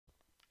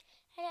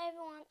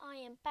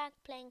I'm back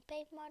playing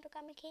Paper Mario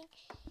Origami King.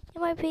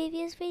 In my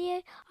previous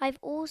video,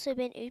 I've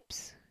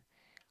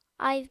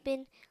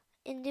been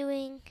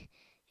doing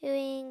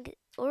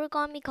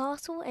Origami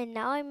Castle, and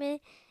now I'm in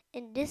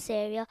this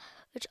area,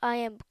 which I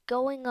am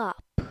going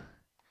up.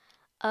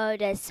 Oh,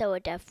 there's so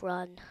a death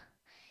run.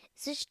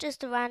 Is this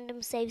just a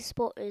random save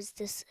spot, or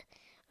is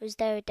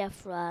there a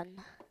death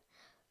run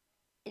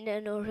in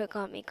an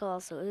Origami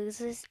Castle?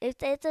 If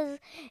there's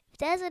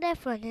a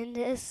death run in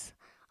this,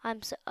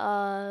 I'm so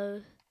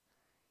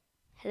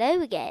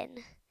hello again.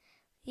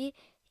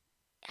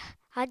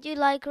 How'd you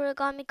like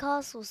Origami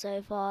Castle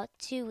so far?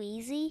 Too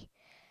easy?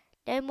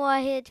 No more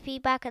I heard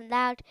feedback and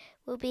loud.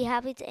 We'll be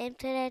happy to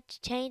implement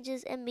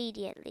changes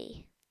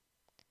immediately.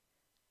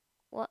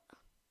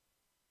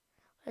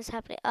 What's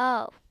happening?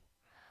 Oh,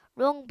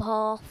 wrong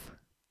path.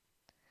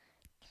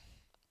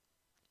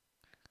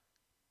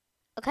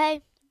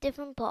 Okay,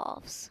 different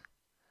paths.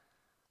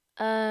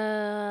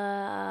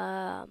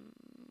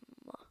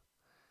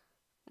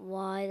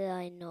 Why did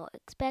I not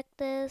expect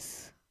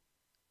this?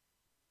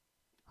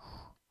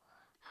 How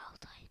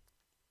did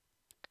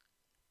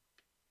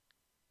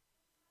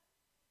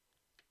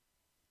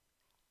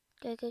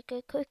I? Go.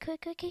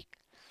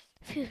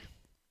 Phew.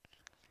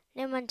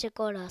 No one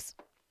got us.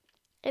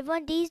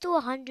 Everyone, these do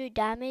 100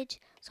 damage.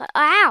 So,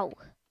 ow!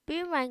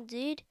 Boomerang,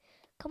 dude.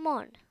 Come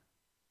on.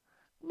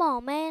 Come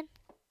on, man.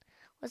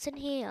 What's in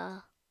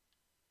here?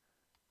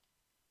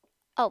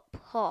 Oh,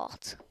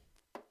 heart.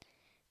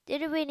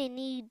 Didn't really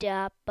need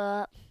that,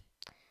 but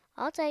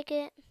I'll take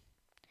it.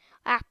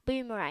 Ah,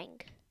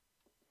 boomerang.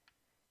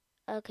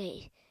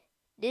 Okay.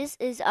 This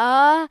is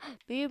a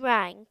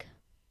boomerang.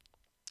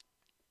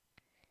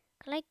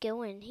 Can I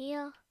go in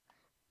here?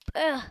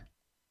 Ugh.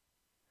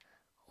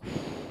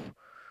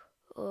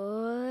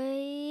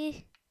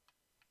 Oi.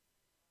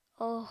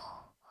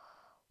 Oh.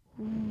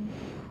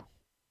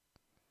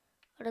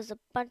 There's a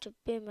bunch of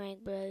boomerang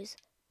bros.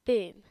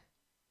 Boom.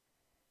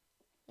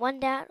 One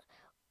down.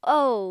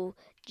 Oh,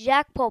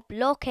 jackpot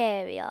block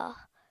area.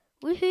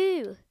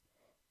 Woohoo.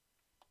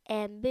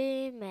 And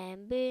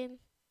boom.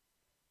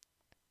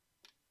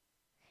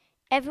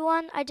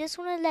 Everyone, I just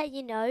want to let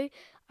you know,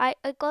 I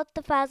got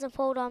the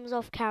 1,000-fold arms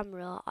off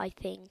camera, I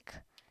think.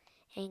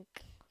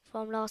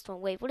 From last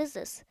one. Wait, what is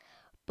this?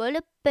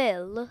 Bullet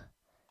bill.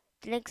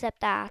 Didn't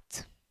accept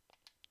that.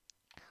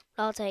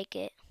 I'll take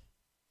it.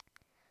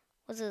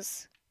 What's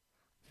this?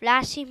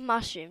 Flashy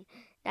mushroom.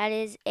 That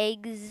is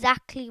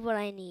exactly what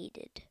I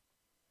needed.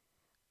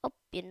 Oh,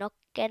 you're not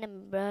getting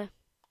me, bro.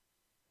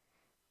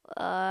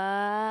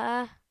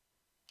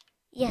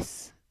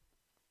 Yes.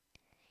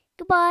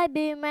 Goodbye,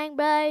 boomerang,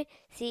 bro.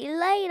 See you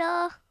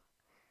later.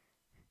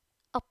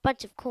 A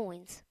bunch of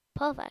coins.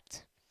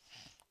 Perfect.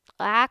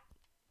 Ah.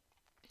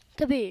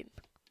 Kaboom.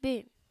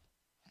 Boom.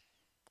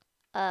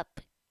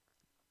 Up.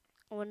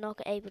 We're not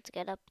able to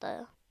get up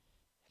there.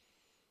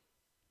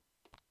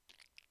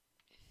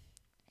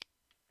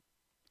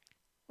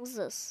 What's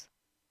this?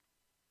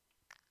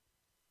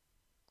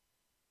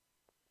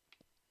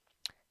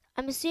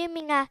 I'm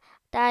assuming that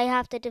I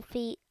have to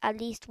defeat at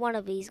least one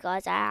of these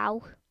guys.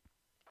 Ow.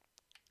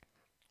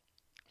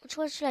 Which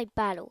one should I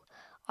battle?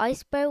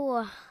 Ice Bro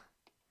or...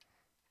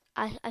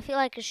 I feel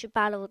like I should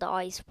battle the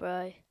Ice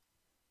Bro.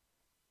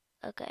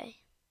 Okay.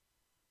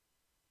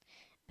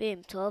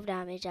 Boom, 12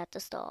 damage at the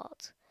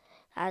start.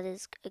 That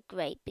is a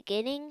great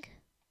beginning.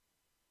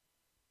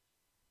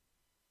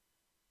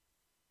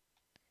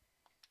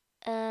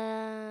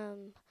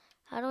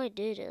 How do I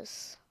do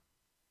this?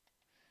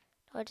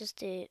 Do I just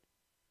do it?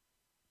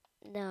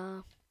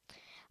 No.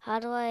 How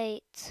do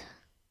I...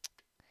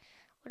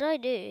 What do I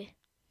do?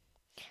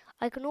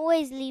 I can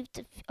always leave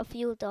a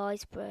few of the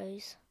Ice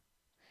Bros.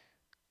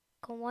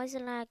 Come on, why is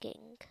it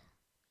lagging?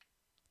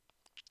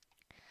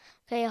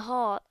 Okay,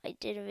 heart. I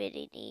didn't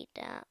really need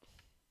that.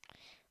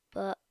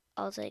 But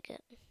I'll take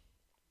it.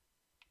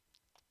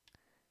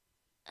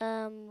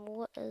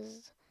 What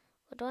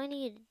do I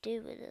need to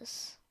do with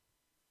this?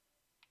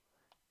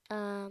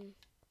 I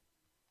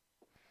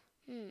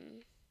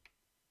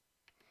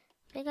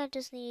think I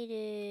just need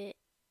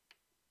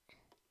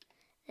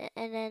to,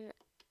 and then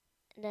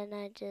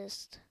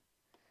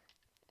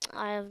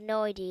I have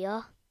no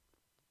idea.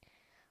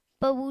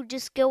 But we'll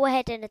just go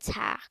ahead and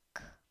attack.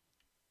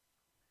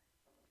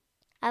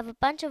 I have a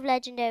bunch of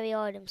legendary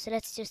items, so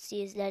let's just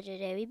use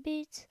legendary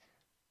boots.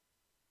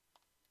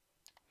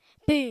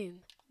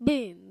 Boom,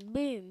 boom,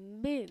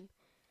 boom, boom.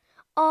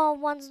 Oh,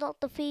 one's not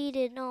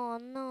defeated. Oh,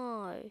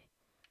 no.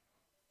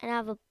 And I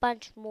have a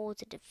bunch more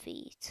to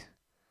defeat.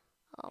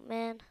 Oh,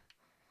 man.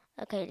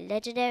 Okay,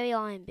 legendary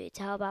iron boots.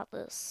 How about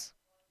this?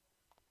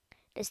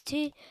 There's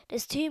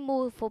two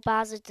more for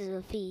Bowser to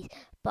defeat,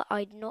 but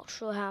I'm not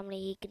sure how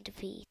many he can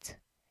defeat.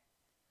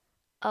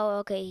 Oh,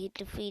 okay, he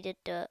defeated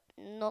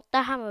not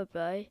the hammer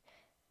bro.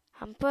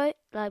 Hammer bro,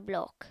 like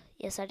block.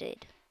 Yes, I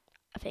did.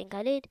 I think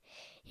I did.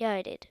 Yeah,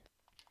 I did.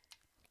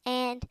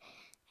 And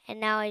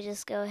now I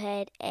just go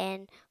ahead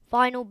and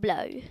final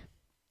blow.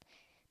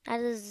 Now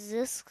does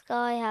this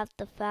guy have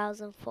the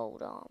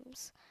 1,000-fold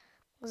arms?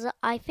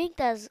 I think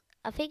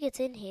it's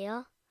in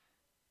here.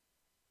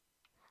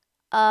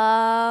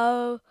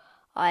 Oh,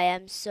 I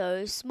am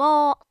so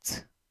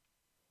smart.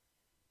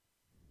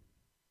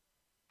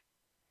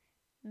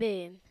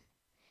 Boom.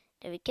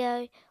 There we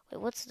go. Wait,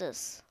 what's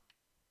this?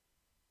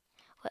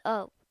 Wait,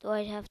 oh, do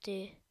I have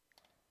to?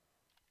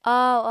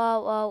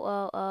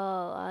 Oh,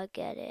 I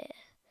get it.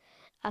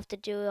 I have to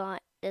do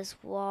like this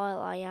while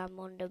I am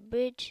on the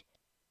bridge.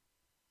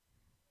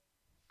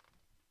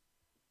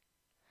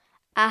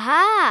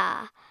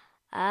 Aha!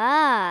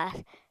 Ah,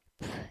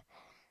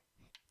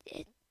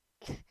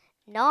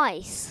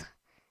 nice.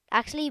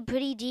 Actually,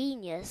 pretty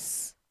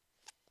genius.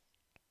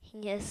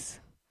 Yes,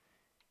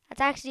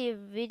 that's actually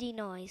really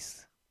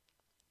nice.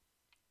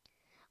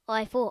 Oh,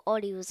 I thought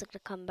Ollie was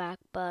gonna come back,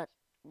 but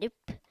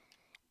nope.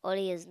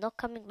 Ollie is not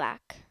coming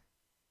back.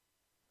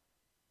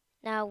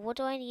 Now, what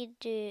do I need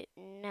to do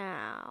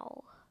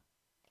now?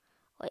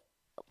 Wait,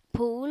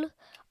 pool?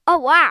 Oh,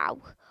 wow!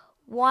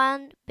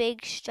 One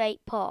big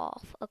straight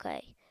path.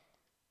 Okay.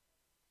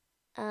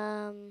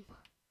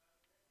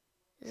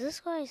 Is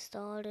this where I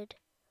started?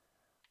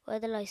 Where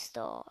did I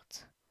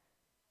start?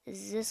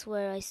 Is this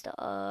where I start?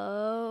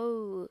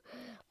 Oh,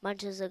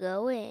 munches are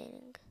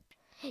going.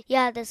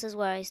 Yeah, this is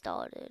where I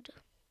started.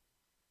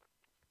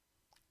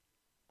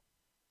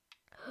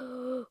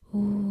 Ooh.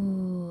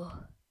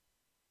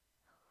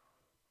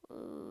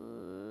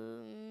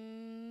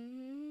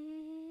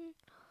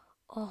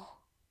 Oh.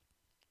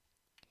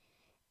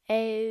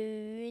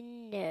 Oh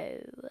no.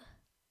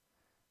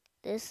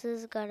 This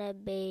is gonna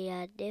be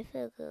a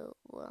difficult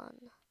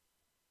one.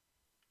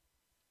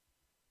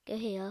 Go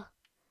here.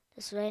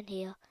 Just run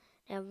here.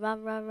 Then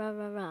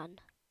run.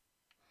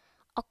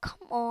 Oh,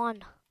 come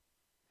on.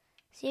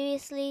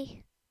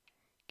 Seriously?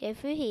 Go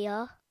through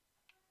here.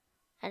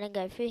 And then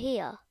go through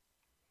here.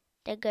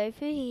 Then go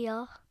through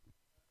here.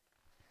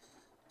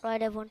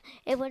 Right, everyone.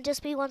 Everyone,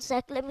 just be 1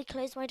 sec. Let me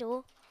close my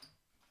door.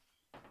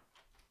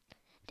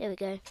 There we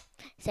go.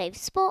 Save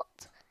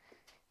spot.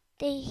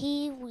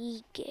 Here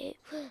we go.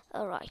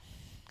 Alright.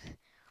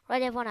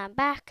 Right, everyone, I'm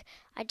back.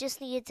 I just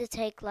needed to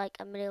take like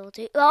a minute or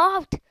two.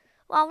 Oh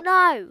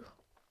no!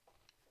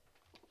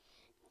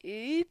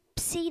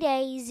 Oopsie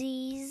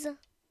daisies.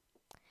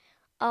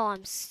 Oh,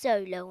 I'm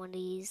so low on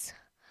these.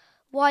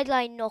 Why did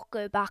I not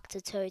go back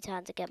to Toad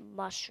Town to get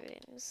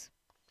mushrooms?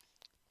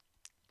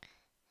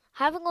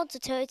 I haven't gone to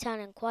Toad Town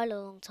in quite a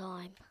long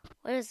time.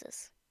 Where is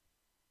this?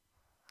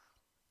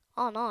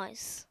 Oh,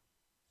 nice.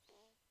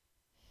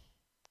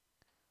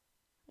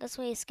 Guess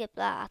we skip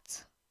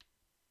that.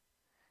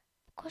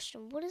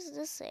 Question, what is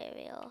this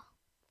area?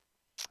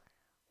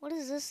 What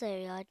is this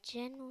area? I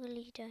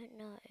genuinely don't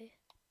know.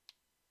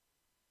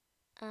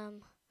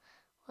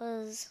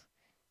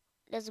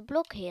 There's a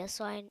block here,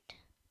 so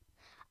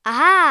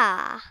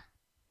Aha!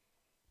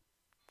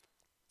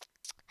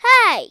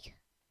 Hey!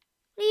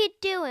 What are you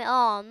doing?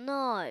 Oh,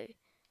 no.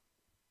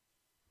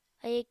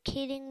 Are you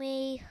kidding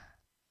me?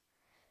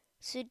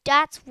 So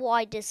that's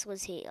why this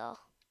was here.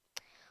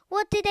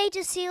 What, did they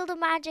just seal the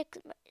magic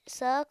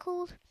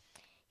circle?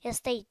 Yes,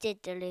 they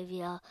did,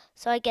 Olivia.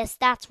 So I guess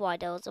that's why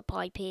there was a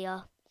pipe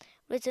here.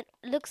 It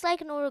looks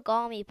like an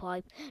origami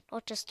pipe,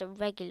 not just a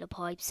regular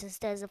pipe, since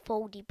there's a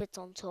foldy bit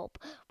on top.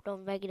 But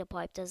on regular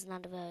pipe, there's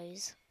none of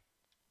those.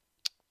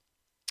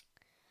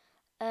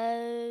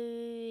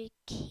 Okay.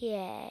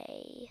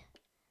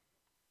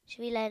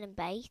 Should we let him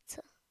bait?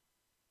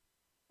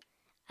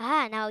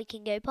 Ah, now we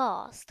can go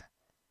past.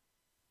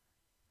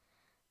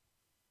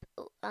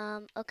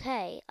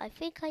 Okay. I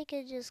think I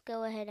could just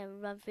go ahead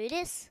and run through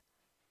this.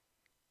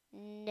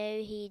 No,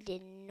 he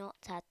did not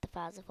have the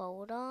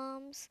thousand-fold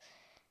arms.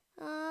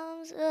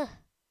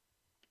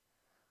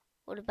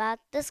 What about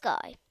this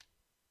guy?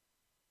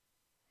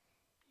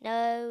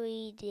 No,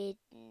 he did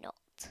not.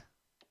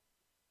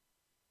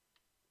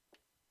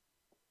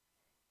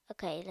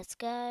 Okay, let's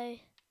go.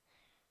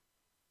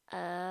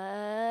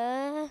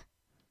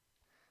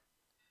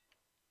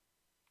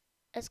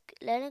 Let's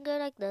let him go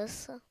like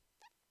this.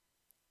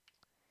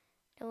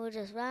 Then we'll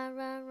just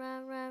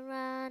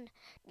run.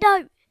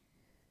 No!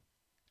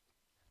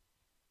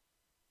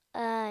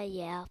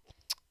 Yeah.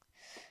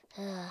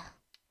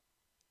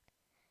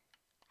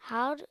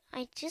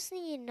 I just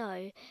need to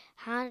know,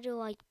 how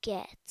do I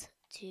get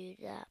to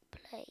that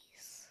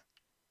place?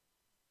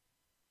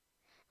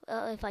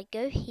 Well, if I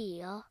go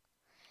here,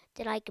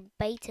 then I can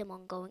bait him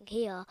on going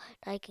here,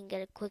 then I can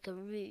get a quicker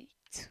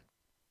route.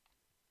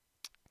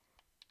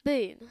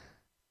 Boom.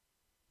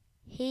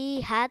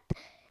 He had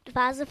the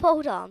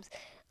thousand-fold arms.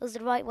 It was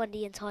the right one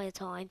the entire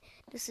time.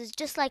 This is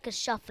just like a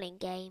shuffling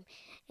game,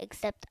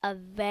 except a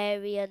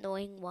very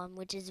annoying one,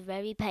 which is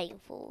very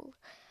painful.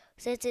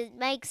 So it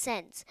makes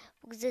sense,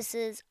 because this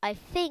is, I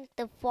think,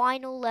 the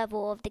final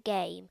level of the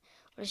game,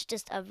 which is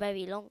just a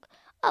very long...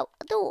 Oh,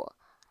 a door!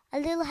 A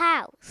little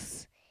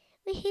house!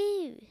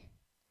 Woohoo!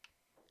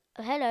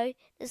 Oh, hello.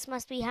 This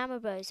must be Hammer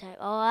Bro's home.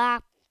 Oh,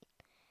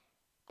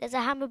 there's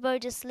a Hammer Bro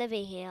just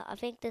living here. I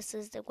think this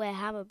is where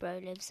Hammer Bro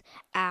lives.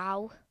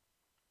 Ow.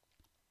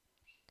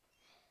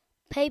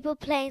 Paper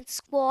Plane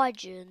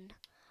Squadron.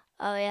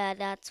 Oh, yeah,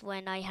 that's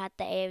when I had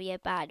the area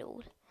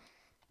battled.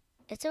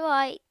 It's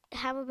alright.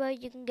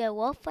 hammerboat, you can go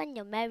off on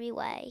your merry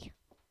way.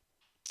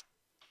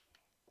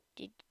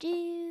 Do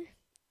do.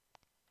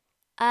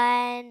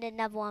 And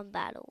another one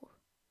battle.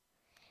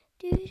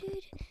 Do do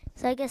do.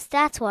 So I guess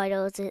that's why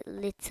there was a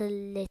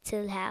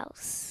little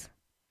house.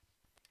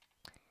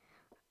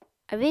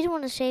 I really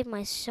want to shave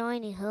my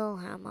shiny hurl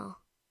hammer.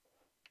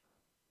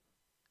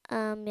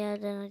 Yeah,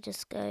 then I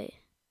just go.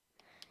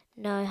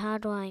 No, how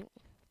do I?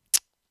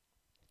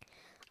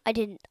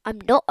 I'm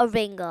not a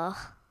ringer.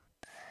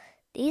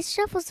 These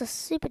shuffles are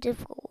super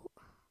difficult.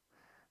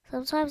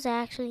 Sometimes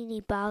I actually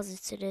need Bowser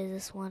to do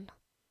this one.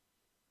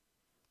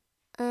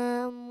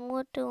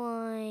 What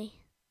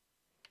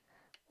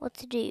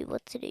to do?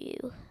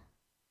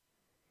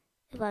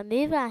 If I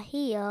move out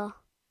here,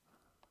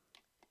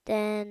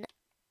 then...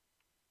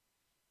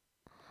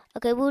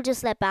 Okay, we'll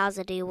just let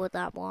Bowser deal with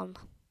that one.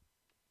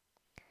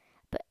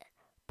 But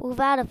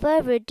without a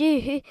further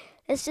ado,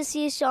 let's just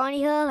use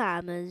shiny hurl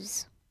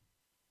hammers.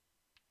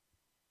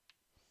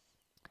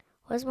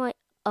 Where's my...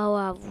 Oh,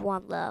 I have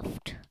one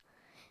left.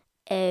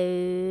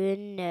 Oh,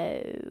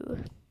 no.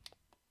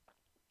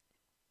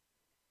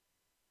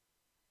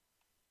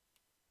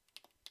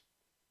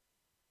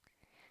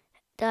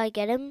 Did I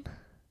get him?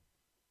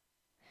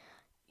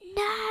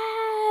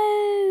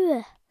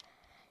 No!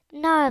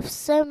 No, I have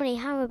so many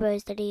hammer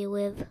bows to deal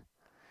with.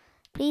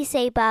 Please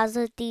say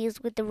Bowser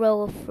deals with the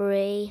row of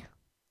 3.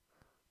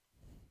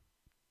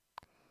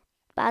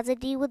 Bowser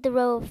deal with the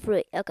row of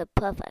 3. Okay,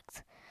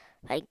 perfect.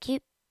 Thank you.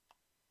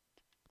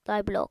 Did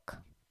I block?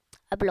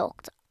 I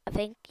blocked. I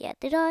think. Yeah,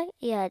 did I?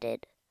 Yeah, I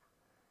did.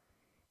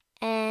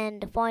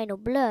 And the final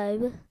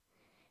blow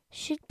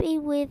should be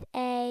with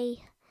a...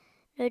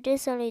 No,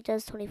 this only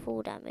does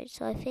 24 damage.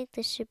 So I think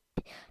this should...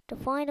 The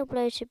final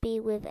blow should be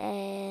with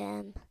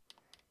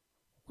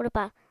what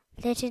about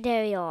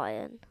legendary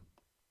iron?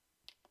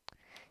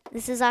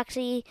 This is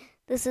actually,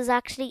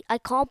 I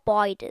can't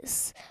buy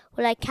this.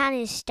 Well, I can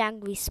in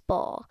Stangry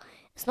Spa.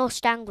 It's not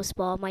Stangry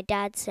Spa. My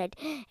dad said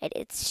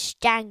it's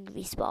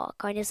Stangry Spa.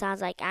 Kind of sounds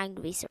like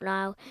angry. So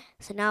now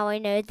I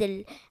know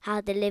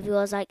how the liver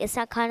was like. It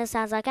kind of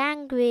sounds like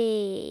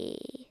angry.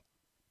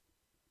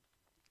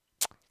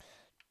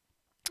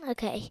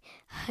 Okay.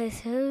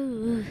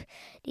 So,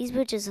 these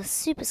bridges are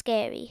super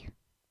scary.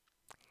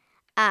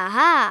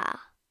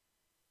 Aha!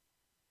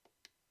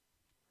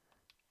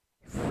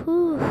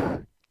 Whew.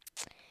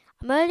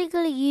 I'm only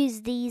gonna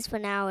use these for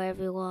now,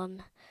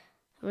 everyone.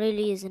 I'm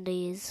really using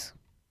these.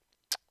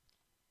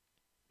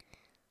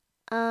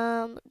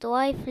 Do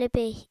I flip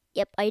it?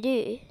 Yep, I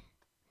do.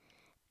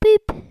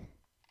 Boop!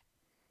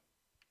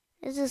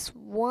 This is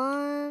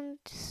one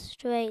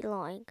straight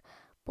line.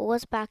 But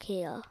what's back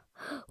here?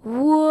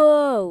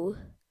 Whoa!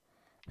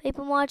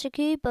 Paper Mario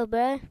Cooper,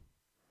 bro.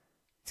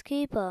 It's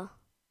Cooper.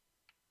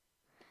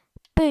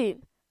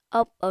 Boom!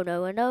 Oh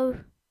no, oh no.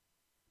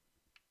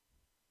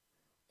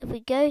 If we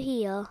go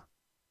here...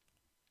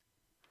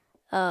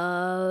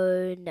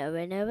 Oh no,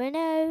 oh no, oh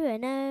no, oh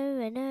no,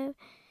 oh no.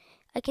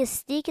 I can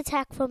sneak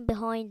attack from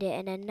behind it,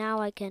 and then now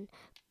I can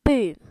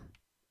boom.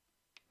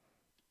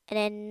 And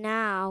then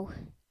now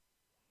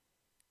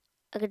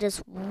I can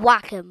just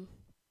whack him.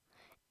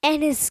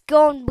 And it's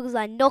gone because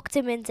I knocked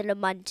him into the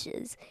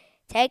munchers.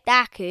 Take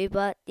that,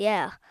 Cooper.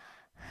 Yeah.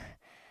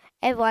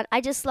 Everyone, I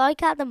just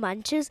like how the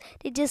munchers,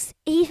 they just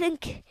even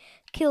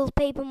kill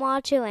Paper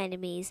Mario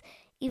enemies,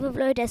 even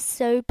though they're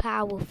so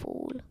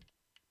powerful.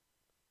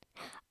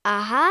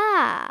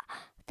 Aha!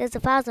 There's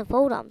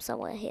 1,000-fold arm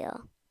somewhere here.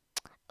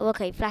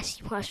 Okay,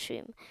 flashy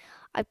mushroom.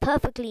 I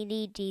perfectly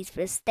need these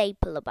for the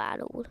stapler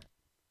battle.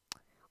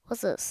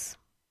 What's this?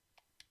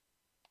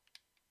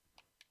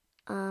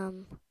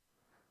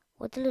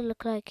 What did it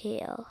look like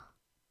here?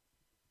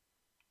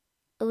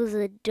 It was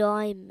a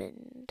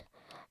diamond.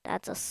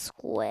 That's a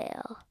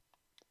square.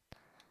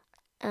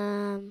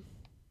 What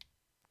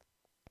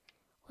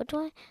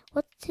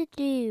to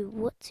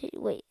do?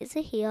 Wait, is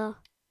it here?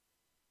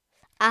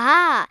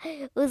 Aha!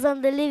 It was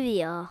on the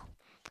Livia.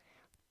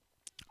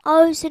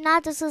 Oh, so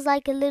now this is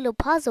like a little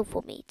puzzle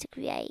for me to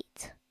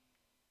create.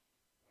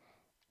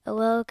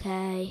 Oh,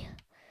 okay.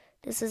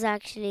 This is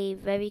actually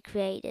very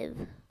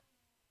creative.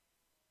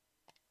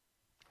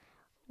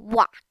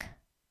 Whack.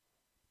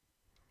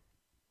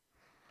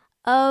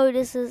 Oh,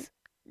 this is...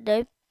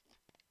 Nope.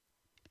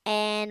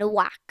 And a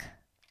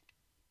whack.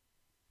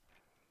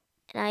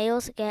 And I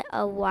also get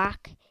a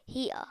whack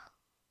here.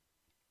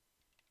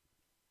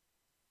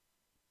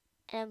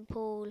 And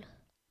pull.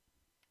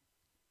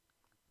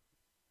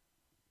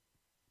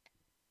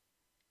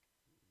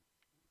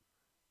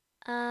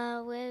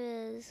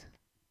 Where is...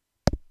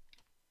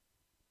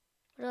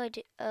 What do I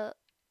do?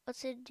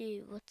 What's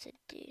it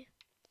do?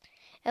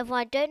 If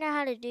I don't know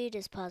how to do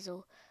this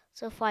puzzle,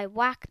 so if I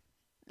whack...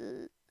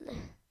 Boom!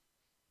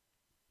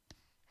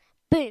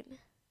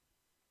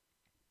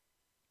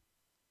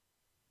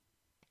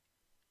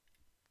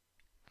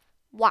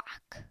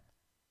 Whack!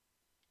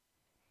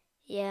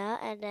 Yeah,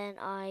 and then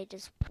I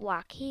just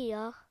whack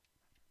here.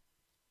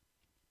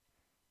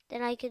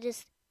 Then I can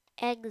just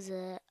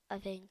exit, I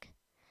think.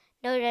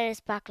 No, then it's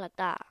back like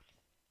that.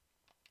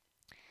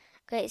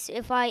 Okay, so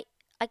if I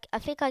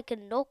think I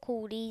can knock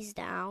all these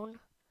down.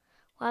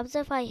 What happens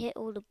if I hit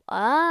all the...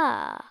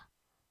 Ah!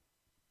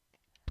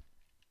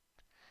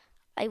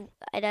 I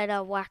don't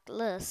know, whack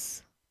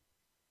this.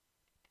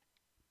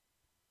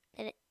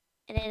 And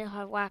then if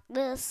I whack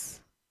this,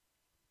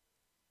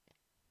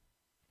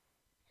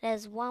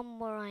 there's one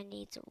more I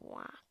need to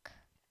whack.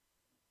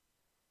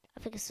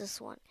 I think it's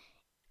this one.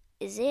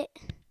 Is it?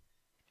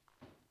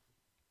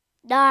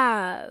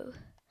 No!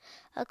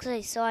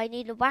 Okay, so I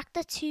need to whack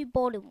the two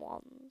bottom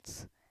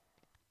ones.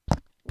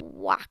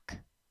 Whack.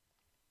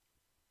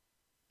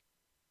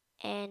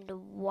 And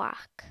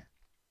whack.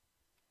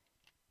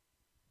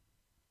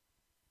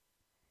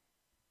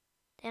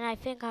 Then I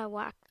think I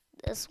whack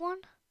this one.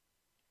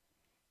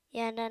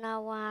 Yeah, and then I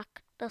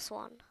whack this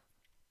one.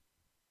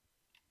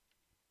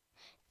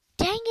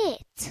 Dang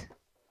it!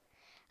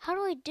 How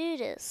do I do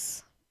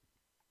this?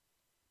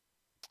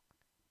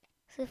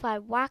 So if I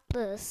whack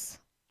this,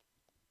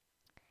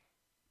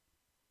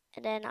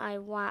 and then I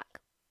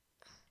whack,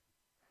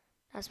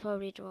 that's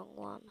probably the wrong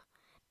one.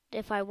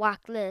 If I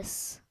whack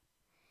this,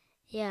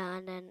 yeah,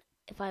 and then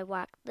if I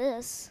whack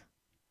this,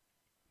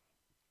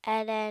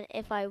 and then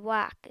if I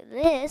whack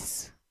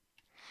this,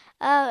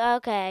 oh,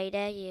 okay,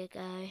 there you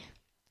go.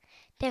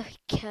 There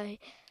we go.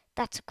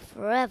 That took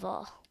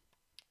forever.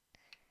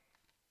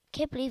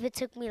 Can't believe it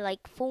took me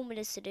like 4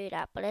 minutes to do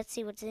that, but let's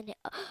see what's in here.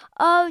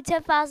 Oh,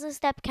 10,000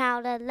 step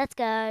counter, let's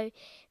go.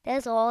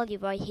 There's all you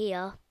right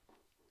here.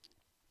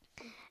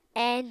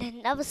 And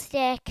another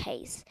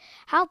staircase.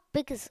 How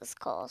big is this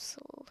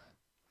castle?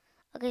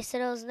 Okay, so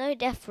there was no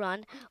death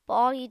run, but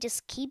all you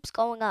just keeps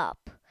going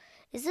up.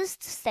 Is this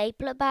the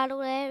stapler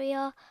battle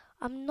area?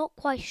 I'm not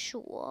quite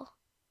sure.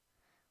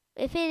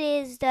 If it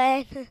is,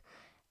 then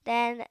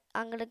then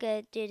I'm gonna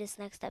go do this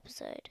next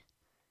episode.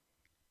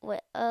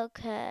 Wait,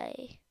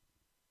 okay.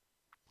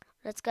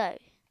 Let's go.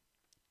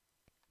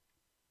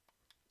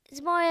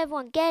 It's more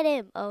everyone, get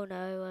him! Oh no,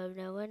 oh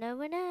no, oh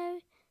no, oh no.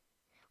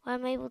 Well,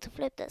 I'm able to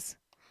flip this.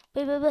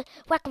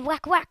 Whack,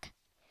 whack, whack!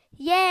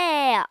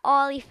 Yeah!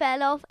 Ollie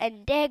fell off,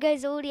 and there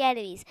goes all the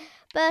enemies.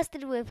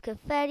 Bursted with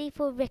confetti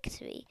for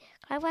victory.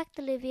 Can I whack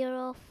the Livia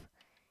off?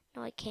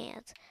 No, I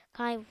can't.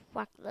 Can I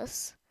whack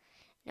this?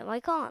 No,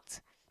 I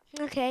can't.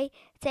 Okay,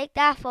 take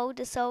that for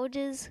the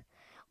soldiers.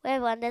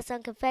 Well, there's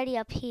some confetti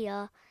up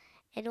here,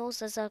 and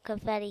also some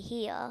confetti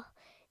here.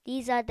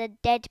 These are the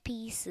dead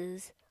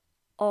pieces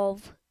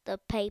of the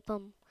paper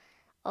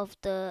of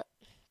the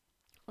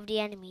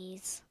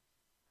enemies.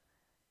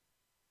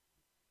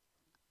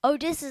 Oh,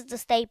 this is the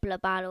stapler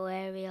battle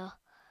area.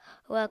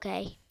 Well,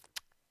 okay.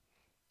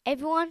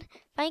 Everyone,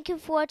 thank you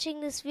for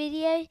watching this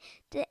video.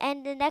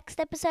 And the next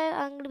episode,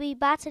 I'm going to be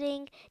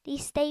battling the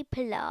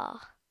stapler.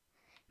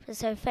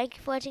 So thank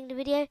you for watching the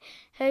video.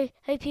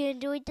 Hope you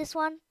enjoyed this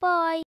one. Bye.